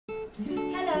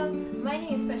Hello, my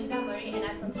name is Petrina and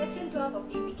I'm from section 12 of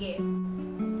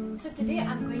APK. So today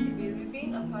I'm going to be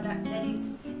reviewing a product that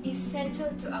is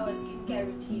essential to our skincare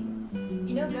routine.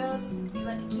 You know girls, we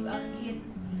want to keep our skin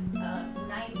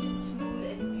nice and smooth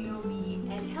and glowy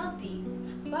and healthy,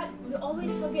 but we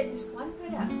always forget this one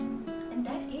product, and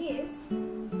that is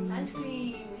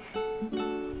sunscreen.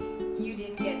 You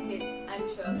didn't guess it, I'm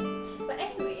sure. But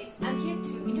anyways, I'm here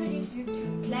to introduce you to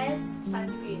Klairs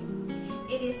sunscreen.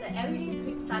 It is an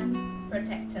everyday sun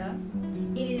protector.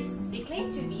 They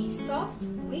claim to be soft,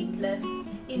 weightless,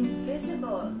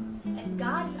 invisible, and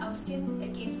guards our skin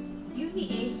against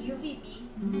UVA,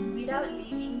 UVB without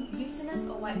leaving greasiness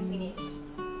or white finish.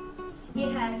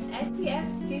 It has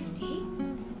SPF 50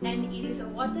 and it is a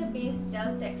water-based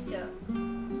gel texture.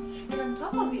 And on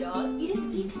top of it all, it is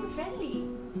vegan friendly.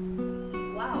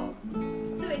 Wow!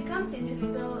 So it comes in this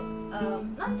little,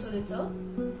 not so little,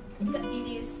 it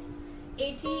is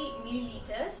 80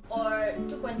 milliliters or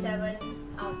 2.7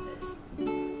 ounces.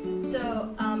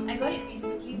 So I got it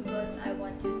recently because I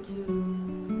wanted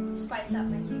to spice up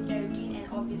my skincare routine and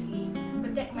obviously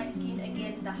protect my skin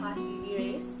against the harsh UV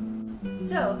rays.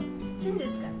 So since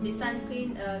this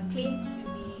sunscreen claims to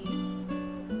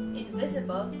be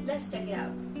invisible, let's check it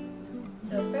out.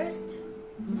 So first,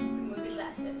 remove the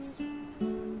glasses.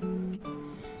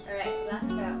 Alright,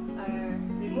 glasses are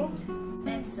removed.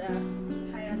 Let's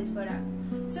try out this product.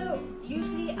 So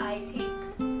usually I take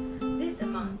this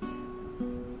amount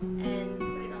and put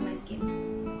it on my skin.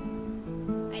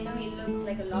 I know it looks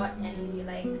like a lot and you're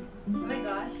like, oh my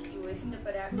gosh, you're wasting the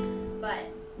product, but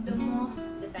the more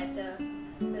the better,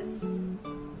 because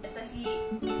especially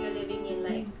if you're living in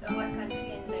like a hot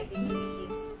country and like the UV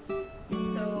is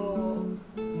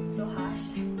so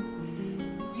harsh,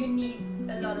 you need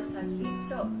a lot of sunscreen.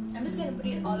 So I'm just gonna put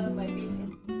it all over my face.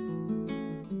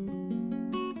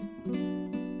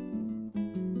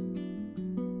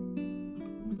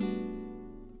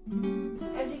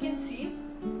 As you can see,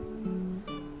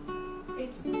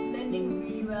 it's blending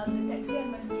really well. The texture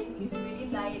on my skin is really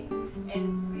light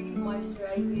and really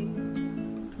moisturizing.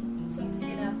 So I'm just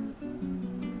gonna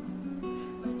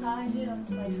massage it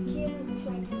onto my skin, make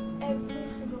sure I get every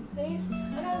single place,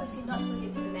 and obviously not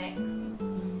forget the neck.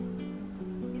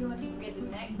 You don't want to forget the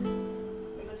neck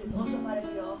because it's also part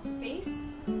of your face.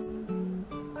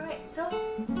 Alright, so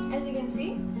as you can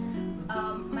see,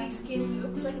 my skin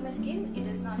looks like my skin. It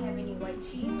does not have any white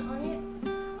sheen on it,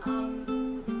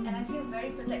 and I feel very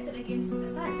protected against the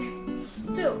sun.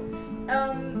 So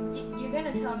you're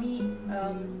gonna tell me,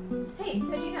 hey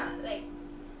Petrina, like,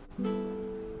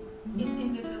 it's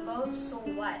invisible, so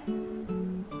what?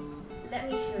 Let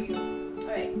me show you.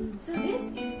 Alright, so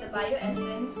this is the Bio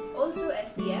Essence also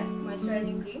SPF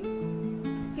moisturizing cream,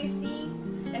 50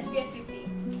 SPF 50,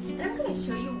 and I'm gonna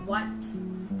show you what,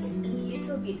 just a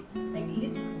little bit, like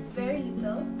very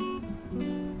little.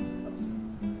 Oops.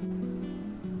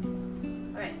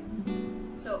 Alright,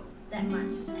 so that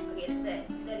much. Okay,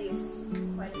 that is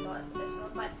quite a lot as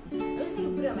well, but I'm just gonna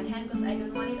put it on my hand because I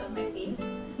don't want it on my face.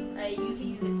 I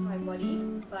usually use it for my body,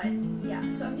 but yeah,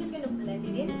 so I'm just gonna blend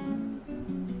it in.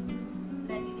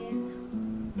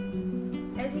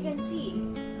 As you can see,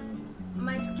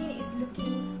 my skin is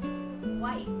looking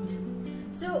white.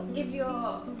 So if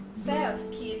you're fair of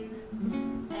skin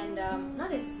and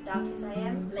not as dark as I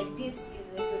am, like this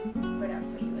is a good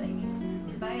product for you. Like this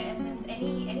Bio Essence,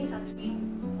 any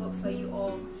sunscreen works for you.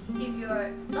 Or if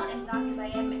you're not as dark as I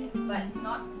am but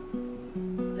not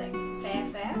like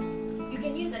fair, you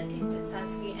can use a tinted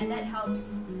sunscreen, and that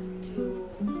helps to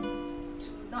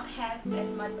not have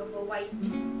as much of a white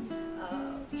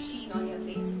sheen on your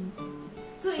face.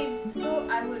 So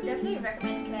I would definitely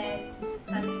recommend Klairs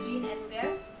sunscreen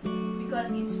SPF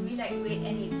because it's really lightweight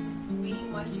and it's really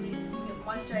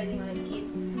moisturizing on your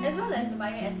skin, as well as the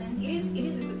Bio Essence. It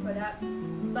is a good product,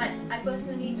 but I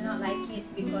personally do not like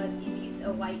it because it leaves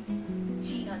a white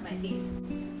sheen on my face.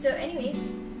 So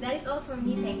anyways, that is all from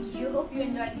me. Thank you. Hope you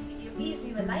enjoyed this video. Please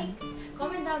leave a like,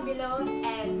 comment down below,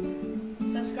 and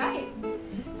subscribe.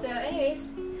 So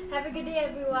anyways, have a good day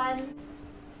everyone.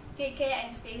 Take care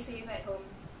and stay safe at home.